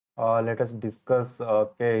Let us discuss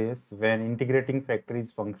case when integrating factor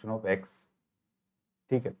is function of x.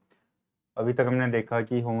 ठीक है, अभी तक हमने देखा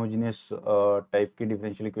कि होमोजीनियस टाइप की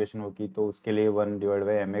डिफरेंशियल इक्वेशन होगी तो उसके लिए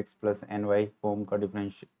 1/mx प्लस ny फॉर्म का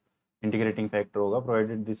डिफरेंशियल इंटीग्रेटिंग फैक्टर होगा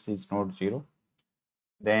provided this is not zero.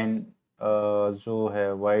 Then जो है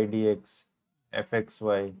y dx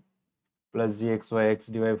fxy प्लस जी x Y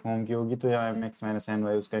x D Y form की होगी तो यहाँ mx माइनस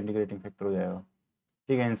ny उसका इंटीग्रेटिंग फैक्टर हो जाएगा।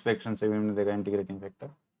 ठीक है, इंस्पेक्शन से भी हमने देखा इंटीग्रेटिंग फैक्टर।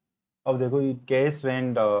 अब देखो केस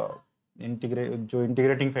व्हेन इंटीग्रेट जो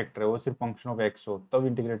इंटीग्रेटिंग फैक्टर है वो सिर्फ फंक्शन ऑफ एक्स हो तब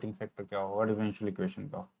इंटीग्रेटिंग फैक्टर क्या होगा डिफरेंशियल इक्वेशन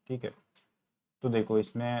का। ठीक है, तो देखो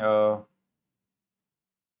इसमें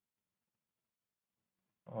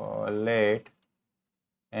late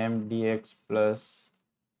M D x plus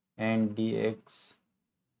N D x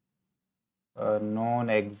non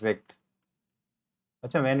exact.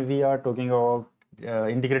 अच्छा, when we are talking about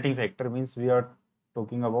integrating factor means we are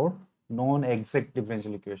talking about non exact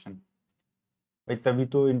differential equation. भाई तभी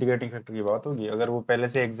तो इंटीग्रेटिंग फैक्टर की बात होगी, अगर वो पहले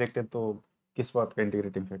से एग्जैक्ट है तो किस बात का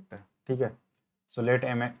इंटीग्रेटिंग फैक्टर है। ठीक है, so let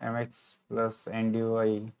mx plus n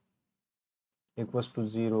dy equals to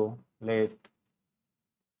 0, let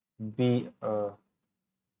b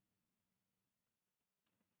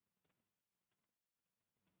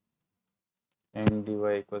n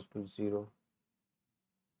dy equals to 0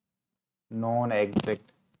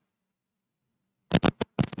 non-exact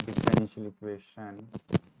differential equation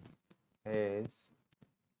has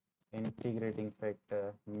integrating factor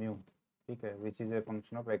mu, ठीक है, which is a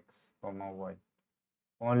function of x comma y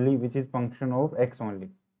only, which is function of x only,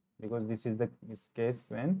 because this is the case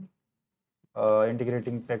when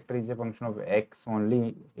integrating factor is a function of x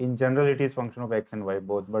only. In general it is function of x and y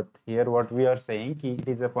both, but here what we are saying ki it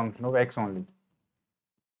is a function of x only.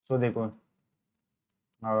 So देखो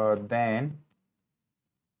then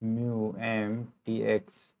mu m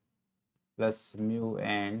dx plus mu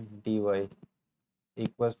n dy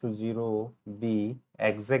equals to 0 be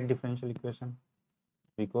exact differential equation,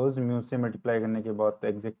 because mu से multiply करने के बाद तो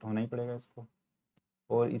exact होना ही पड़ेगा इसको।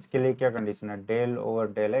 और इसके लिए क्या कंडीशन है, del over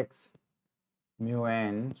del x mu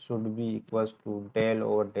n should be equals to del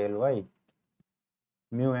over del y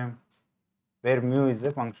mu m, where mu is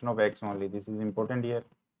a function of x only. This is important here।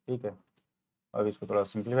 ठीक है, अब इसको थोड़ा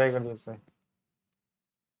सिंप्लीफाई कर देते हैं।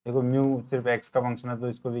 देखो म्यू सिर्फ x का फंक्शन है तो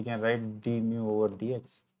इसको we can write D mu over D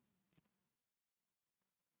x.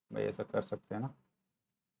 भाई ऐसा कर सकते हैं ना,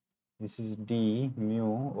 this is D mu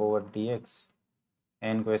over D x,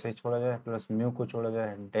 N को ऐसे ही छोड़ा जाए प्लस म्यू को छोड़ा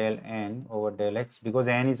जाए del N over del x, because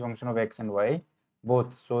N is function of x and Y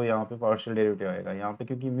both, सो यहाँ पे पार्शियल डेरिवेटिव आएगा यहाँ पे,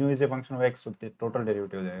 क्योंकि mu is a function of x total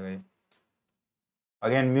derivative हो जाएगा ये।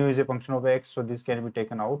 Again mu is a function of x, so this can be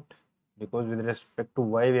taken out because with respect to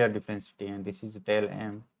y we are differentiating and this is del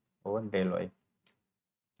m over del y।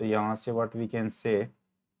 तो यहाँ से what we can say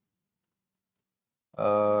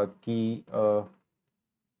कि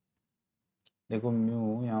देखो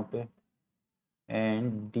mu यहाँ पे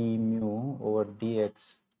and d mu over dx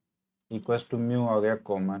equals to mu आ गया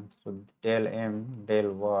common, so del m del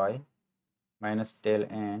y minus del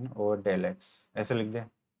n over del x ऐसे लिख दे।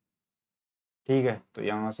 ठीक है, तो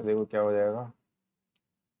यहाँ से देखो क्या हो जाएगा,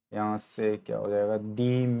 यहाँ से क्या हो जाएगा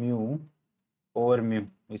डी म्यू ओवर म्यू,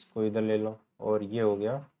 इसको इधर ले लो और ये हो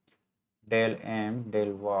गया del M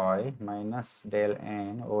del Y minus del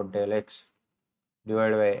N और del x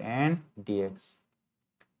divide by N D x.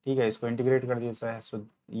 ठीक है, इसको इंटीग्रेट कर दिया है, सो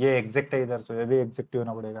ये एग्जैक्ट है इधर, सो ये भी एग्जैक्ट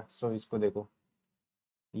होना पड़ेगा। सो इसको देखो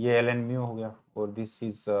ये एल एन म्यू हो गया और this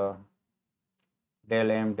is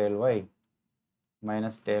del M del Y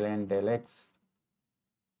minus del N del x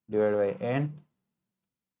divide by N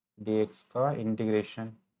D x का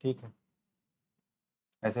इंटीग्रेशन। ठीक है,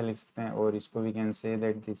 ऐसे लिख सकते हैं, और इसको we can say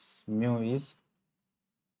that this mu is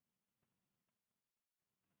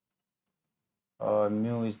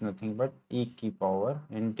mu is nothing but ई की power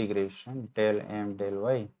integration del M del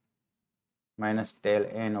Y minus del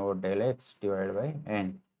N और del x divide by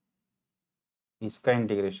N, इसका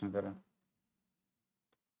इंटीग्रेशन करें।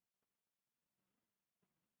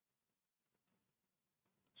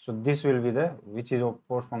 So this will be the which is of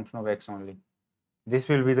course function of x only. This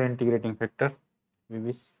will be the integrating factor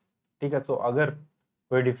we। ठीक है, तो अगर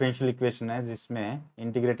कोई differential equation है जिसमें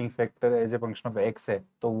integrating factor as a function of x है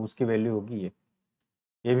तो उसकी वैल्यू होगी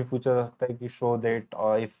ये भी पूछा जा सकता है कि show that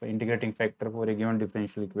if integrating factor for a given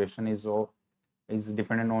differential equation is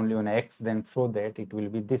dependent only on x then show that it will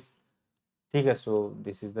be this. ठीक है, so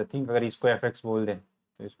this is the thing, अगर इसको fx बोल दें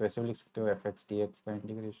तो इसको ऐसे भी लिख सकते हो fx dx का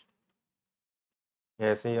इंटीग्रेशन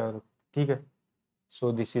ऐसे ही। और ठीक है,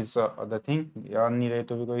 so this is the thing, याद नहीं रहे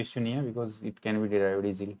तो भी कोई इश्यू नहीं है because it can be derived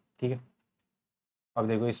easily. ठीक है, अब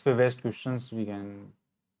देखो इस पे best questions we can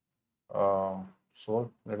solve.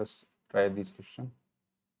 Let us try this question.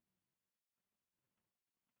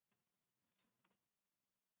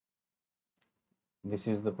 This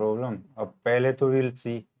is the problem. अब पहले तो विल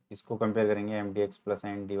सी, इसको कंपेयर करेंगे M D x plus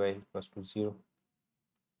N D Y plus two zero.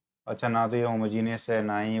 अच्छा, ना तो ये होमोजीनियस है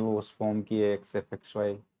ना ही वो उस फॉर्म की है एक्स एफ एक्स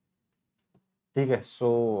वाई. ठीक है,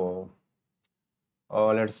 सो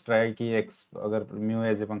लेट्स ट्राई कि एक्स अगर mu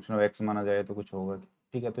as a function of x माना जाए तो कुछ होगा.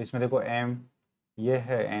 ठीक है, तो इसमें देखो एम ये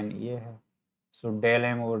है एन ये है. सो डेल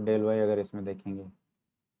एम और डेल वाई अगर इसमें देखेंगे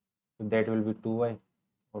तो that will be to Y,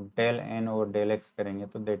 और डेल एन और डेल एक्स करेंगे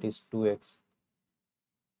तो that is to x,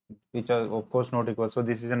 which are of course not equal. So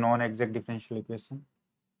this is a non-exact differential equation.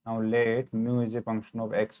 Now let mu is a function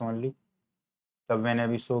of x only. तब मैंने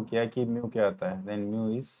अभी show किया कि mu क्या आता है. Then mu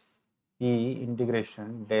is E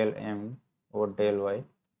integration del M और del Y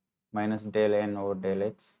minus del N और del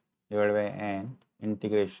x divide by N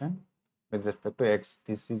integration with respect to x.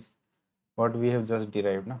 This is what we have just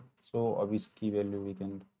derived ना. सो अब इसकी value we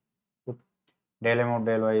can put. Del M और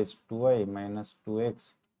del Y is to Y minus two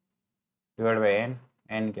x divide by N.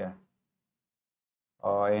 N क्या है?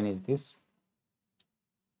 N is this.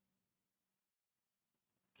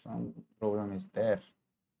 some problem is there.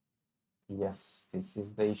 yes, this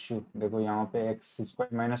is the issue. देखो यहाँ पे x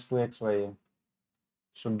square minus two x Y है.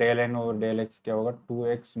 So del N over del x क्या होगा? To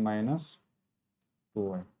x minus two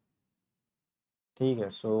Y. ठीक है,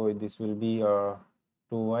 so this will be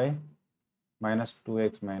to Y minus two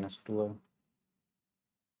x minus two Y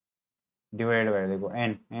divide by देखो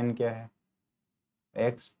N. N क्या है?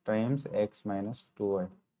 X times x minus two Y.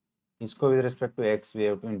 इसको with respect to x we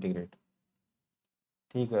have to integrate.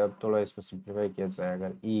 ठीक है, अब थोड़ा इसको सिंप्लीफाई किया जाए.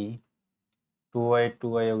 अगर ई टू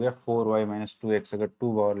वाई हो गया four Y minus two x, अगर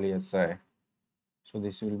टू बाहर लिया जाए so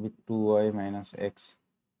this will be 2y minus x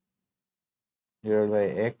divided by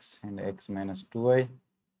x and x minus 2y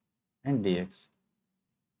and dx.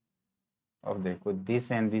 अब देखो this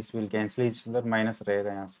and this will cancel each other, minus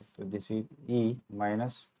रहेगा यहाँ से, तो this is e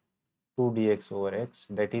minus 2 dx over x,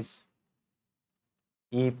 that is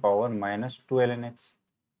e power minus 2 ln x,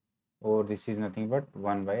 और this is nothing but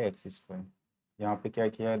 1 by x square. यहाँ पे क्या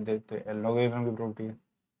किया देते लॉगरिथम की प्रॉपर्टी है.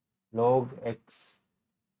 log x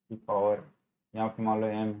की पावर यहाँ पे मान लो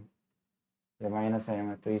m या माइनस एम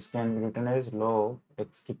है, तो इसके रिटर्न एज log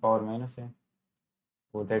x की पावर माइनस है.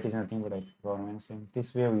 So that is nothing but x power minus m.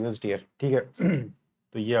 This we have used here. ठीक है.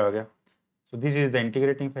 तो ये आ गया. So this is the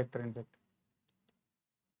integrating factor in fact.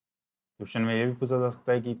 Question में ये भी पूछा जा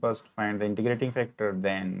सकता है कि first find the integrating factor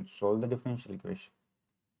then solve the differential equation.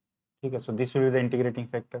 ठीक है, so this will be the integrating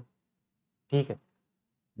factor. ठीक है,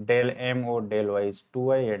 डेल एम और del Y is to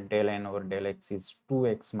Y and del N और del x is to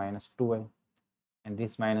x minus two Y, and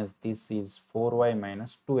this minus this is 4y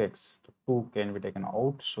minus 2x. So 2 can be taken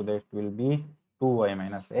out, so that will be 2y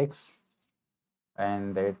minus x,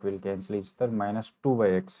 and that will cancel each other, minus 2 by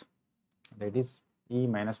x, that is e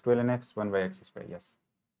minus 12 n x 1 by x square. yes,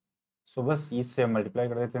 so बस इससे multiply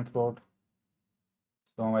कर देते हैं through out.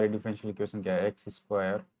 तो हमारी differential equation क्या है? X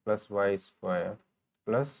square plus Y square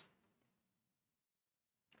plus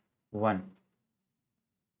 1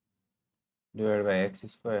 divide by x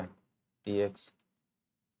square D x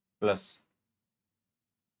plus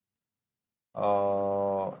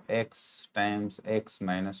x times x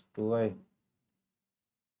minus two Y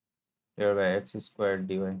divide by x square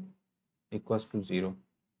D Y equals to zero.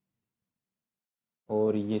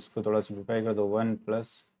 और ये इसको थोड़ा simplify कर दो. One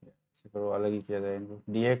plus करो अलग ही किया जाए इनको.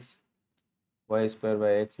 D x Y square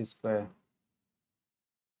by x square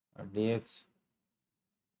D x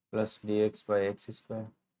plus D x by x square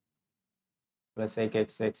plus एक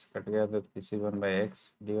एक्स कट गया तो this is one by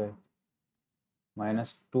x D Y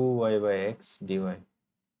minus two Y by x D Y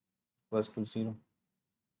plus two zero.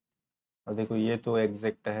 और देखो ये तो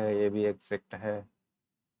exact है, ये भी एग्जैक्ट है,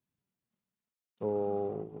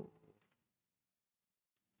 तो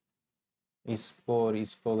इसको और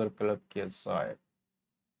इसको अगर क्लब किया जाए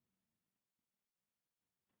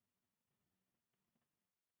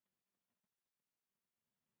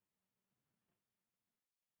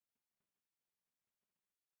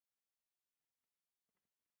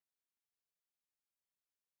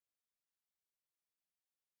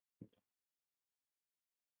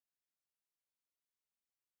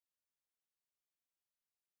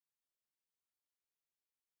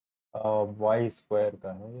वाई स्क्वायर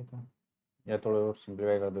का है ये तो, या थोड़ा और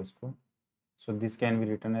सिंप्लीफाई कर दो इसको. So this can be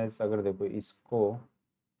return as, अगर देखो इसको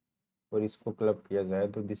और इसको क्लब किया जाए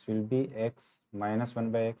तो this will be x minus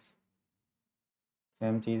one by x,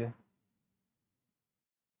 same चीज़ है.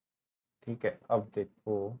 ठीक है, अब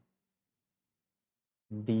देखो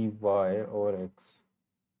डी वाई और एक्स,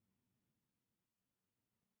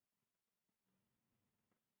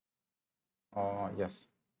 यस,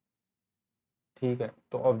 ठीक है।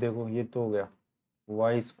 तो अब देखो ये तो हो गया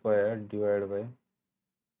Y square divide by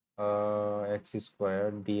x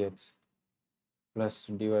square D x plus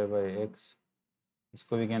D Y by x,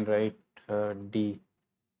 इसको we can write D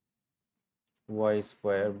Y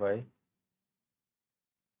square by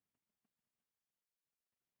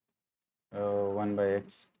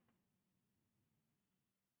 1/x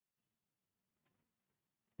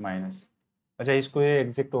minus. अच्छा, इसको ये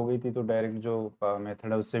एग्जैक्ट हो गई थी तो डायरेक्ट जो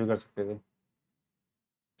मेथड है उससे भी कर सकते थे,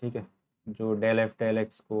 ठीक है। जो डेल एफ डेल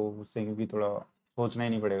एक्स को उससे, क्योंकि थोड़ा सोचना ही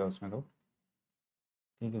नहीं पड़ेगा उसमें तो,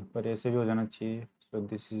 ठीक है। पर ऐसे भी हो जाना चाहिए। So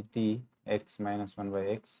this is D x minus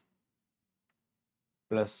 1/x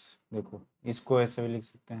plus, देखो इसको ऐसे भी लिख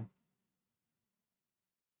सकते हैं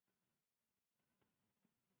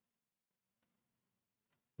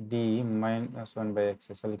डी माइनस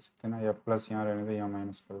 1/x, ऐसा लिख सकते हैं ना, या प्लस यहाँ रहने दो, यहाँ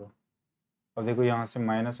माइनस कर दो। अब देखो यहाँ से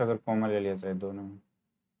माइनस अगर कॉमन ले लिया जाए दोनों में,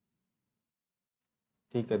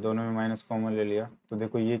 ठीक है, दोनों में माइनस कॉमन ले लिया तो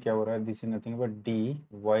देखो ये क्या हो रहा है, this is nothing but D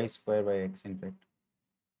Y square by x in fact,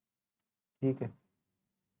 ठीक है,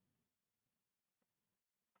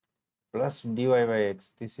 plus D Y by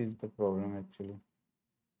x. This is the problem actually,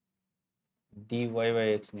 D Y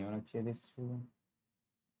by x नहीं होना चाहिए this,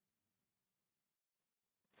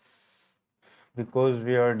 because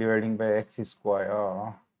we are dividing by x square,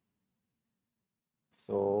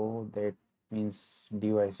 so that means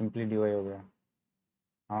D Y, simply D Y हो गया।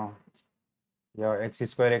 हाँ, या x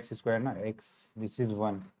square ना, x this is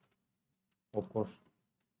one of course,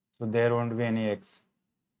 so there won't be any x,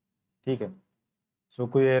 ठीक है। सो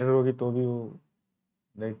कोई एरर होगी तो भी वो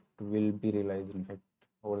that will be realise in fact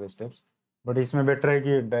over the steps, but इसमें बेटर है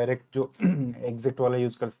कि डायरेक्ट जो एग्जैक्ट वाला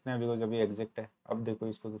यूज़ कर सकते हैं, बिकॉज अभी एग्जैक्ट है। अब देखो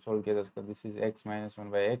इसको तो सॉल्व किया जा सकता है, this is x minus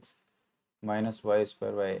 1/x minus Y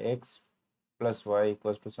square by x plus Y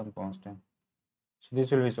equals to some constant, so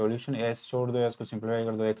this will be solution. ऐसे छोड़ दो या इसको सिंप्लीफाई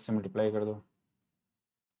कर दो, एक्स से मल्टीप्लाई कर दो,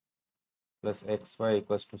 plus x Y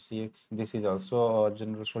equals to C x, this is also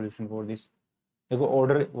general solution for this. देखो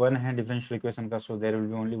ऑर्डर वन है डिफरेंशियल इक्वेशन का, so there will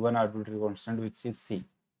be only one arbitrary constant which is सी,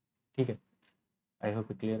 ठीक है। आई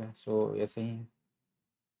होप क्लियर है। सो ऐसे ही है,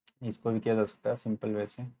 इसको भी किया जा सकता है सिंपल वे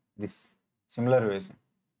से, दिस सिमिलर वे से।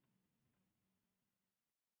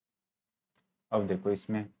 अब देखो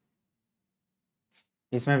इसमें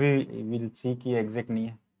इसमें भी विल सी की एग्जैक्ट नहीं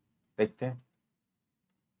है, देखते हैं।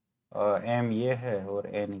 एम ये है और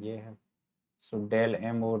एन ये है, सो डेल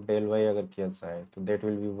एम और डेल वाई अगर किया जाए तो देट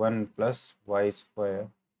विल बी 1 + y²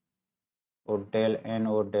 और डेल एन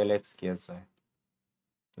और डेल एक्स किया जाए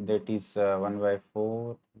तो देट इज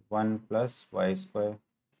 1/4 1 + y²,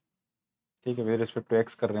 ठीक है। विद रिस्पेक्ट टू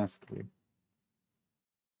एक्स कर रहे हैं इसके लिए।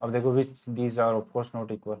 अब देखो which these are of course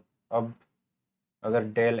not equal. अब अगर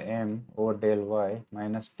डेल एम और del Y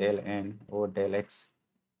minus del N और del x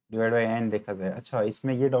divide by N देखा जाए, अच्छा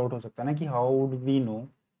इसमें ये डाउट हो सकता है ना कि हाउ वुड वी नो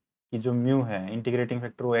कि जो म्यू है इंटीग्रेटिंग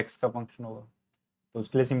फैक्टर वो एक्स का फंक्शन होगा। तो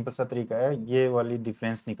उसके लिए सिंपल सा तरीका है, ये वाली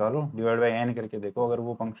डिफरेंस निकालो, डिवाइड बाई एन करके देखो, अगर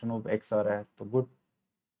वो फंक्शन ऑफ एक्स आ रहा है तो गुड,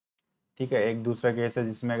 ठीक है। एक दूसरा केस है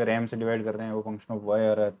जिसमें अगर एम से डिवाइड कर रहे हैं वो फंक्शन ऑफ वाई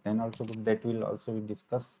आ रहा है, then also that will also be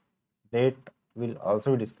discuss, that will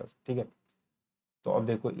also be discuss, ठीक है। तो अब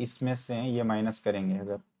देखो इसमें से ये माइनस करेंगे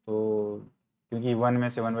अगर, तो क्योंकि वन में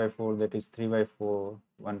से 1/4 that is 3/4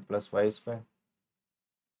 1 + y²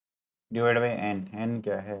 divide by N, N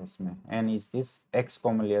क्या है इसमें, N is this, x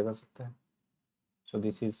common लिया जा सकता है, so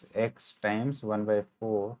this is x times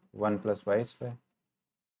 1/4 1 + y²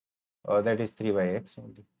 और that is 3/x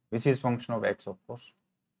only which is function of x of course,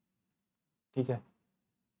 ठीक है,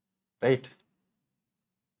 राइट,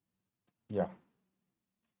 या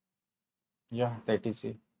या that is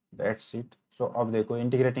it, that's it. सो अब देखो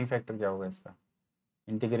इंटीग्रेटिंग फैक्टर क्या होगा इसका,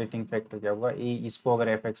 इंटीग्रेटिंग फैक्टर क्या होगा, ई इसको अगर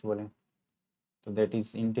एफ एक्स बोलें तो that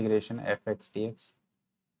is integration F x D x,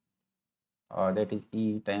 that is e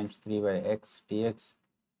times 3/x dx,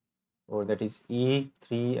 or that is e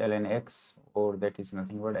 3 ln x, or that is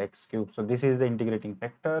nothing but x cube. So this is the integrating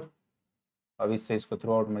factor. अब इससे इसको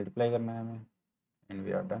through out multiply करना है हमें, and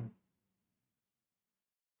we are done,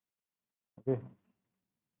 okay.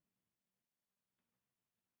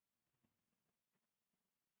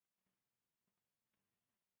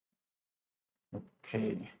 Okay,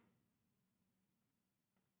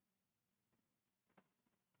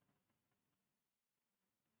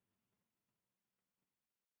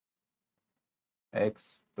 x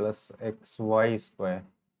plus x Y square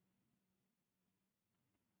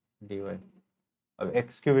D Y. अब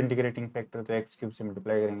x cube integrating factor तो x cube से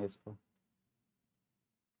multiply करेंगे इसको,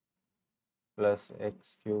 plus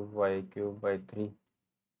x cube Y cube by 3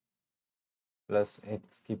 plus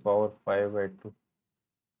x की power 5/2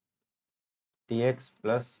 dx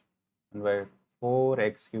plus 1/4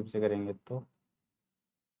 x³ से करेंगे तो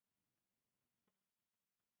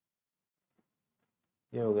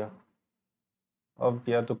ये हो गया। अब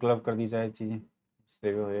या तो क्लब कर दी जाए चीज़ें,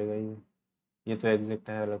 उससे भी होएगा ये तो एग्जैक्ट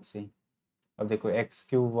है अलग से ही। अब देखो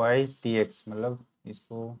x³ y dx, मतलब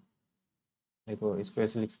इसको देखो, इसको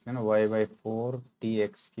ऐसे लिख सकते हैं ना, y/4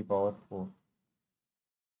 dx⁴,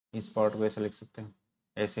 इस पार्ट को ऐसे लिख सकते हैं।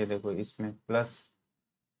 ऐसे देखो, इसमें प्लस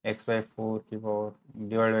x/4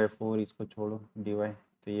 डिवाइड/4, इसको छोड़ो dy,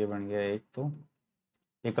 तो ये बन गया एक, तो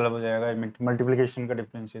ये क्लब हो जाएगा, मल्टीप्लिकेशन का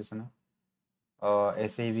डिफरेंशिएशन है।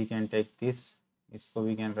 ऐसे ही वी कैन टेक दिस, इसको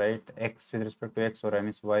we can write x with respect to x, और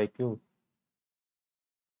मीन्स y³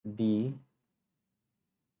 d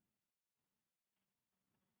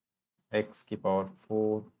x⁴,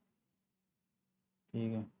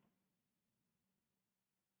 ठीक है।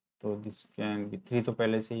 तो दिस कैन बी 3, तो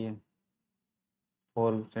पहले से ही है,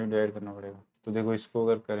 4 से डिवाइड करना पड़ेगा। तो देखो, इसको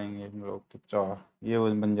अगर करेंगे हम लोग तो 4, ये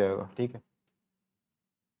बन जाएगा, ठीक है।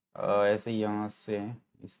 ऐसे यहाँ से,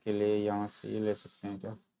 इसके लिए यहाँ से ये ले सकते हैं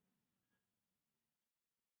क्या,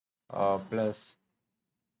 प्लस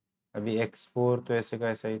अभी x4 तो ऐसे का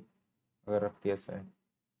ऐसा ही अगर रख दिया ऐसा है,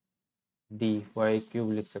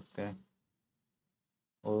 dy³ लिख सकते हैं,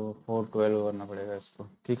 और 4 12 करना पड़ेगा इसको,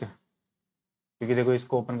 ठीक है। क्योंकि देखो,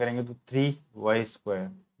 इसको ओपन करेंगे तो 3y²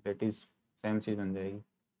 दैट इज सेम चीज़ बन जाएगी,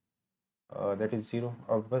 दैट इज 0।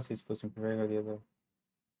 अब बस इसको सिंप्लीफाई कर दिया था।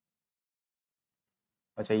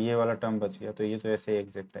 अच्छा, ये वाला टर्म बच गया, तो ये तो ऐसे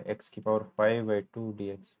एग्जैक्ट है, x⁵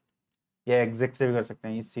 dx। या एग्जैक्ट से भी कर सकते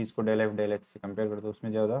हैं, इस चीज़ को del x से कंपेयर कर दो,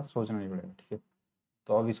 उसमें ज़्यादा सोचना नहीं पड़ेगा, ठीक है।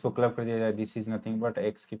 तो अब इसको क्लब कर दिया जाए, this is nothing but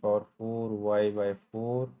x⁴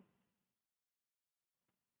 y/4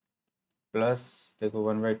 plus, देखो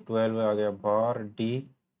 1/12 आ गया बार d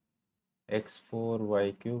x⁴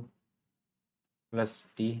 y³ plus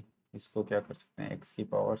d, इसको क्या कर सकते हैं, x⁶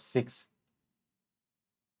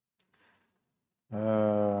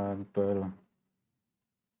 12,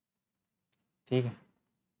 ठीक है।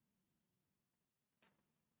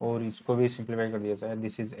 और इसको भी सिंप्लीफाई कर दिया जाए,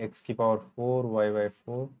 this is x⁴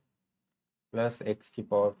 y/4 plus x⁴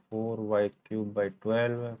 y³ /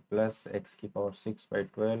 12 plus x⁶ /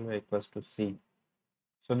 12 equals to c।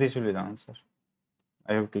 So this will be the answer.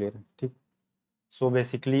 I hope clear है, ठीक। सो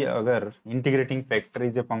बेसिकली अगर integrating factor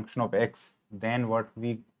is a function of x, then what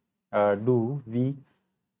we do, we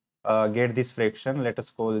get this fraction, let us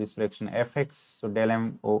call this fraction fx, so del m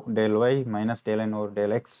del y minus del n over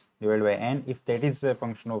del x divided by n. If that is a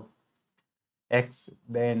function of x,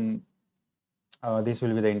 then this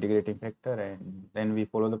will be the integrating factor, and then we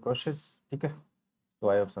follow the process, ठीक है। तो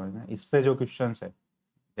I hope समझना, इस पे जो questions है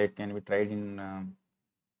that can be tried in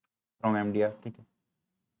from MDR, ठीक है।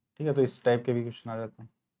 ठीक है, तो इस टाइप के भी क्वेश्चन आ जाते हैं,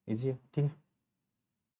 इजी है, ठीक है।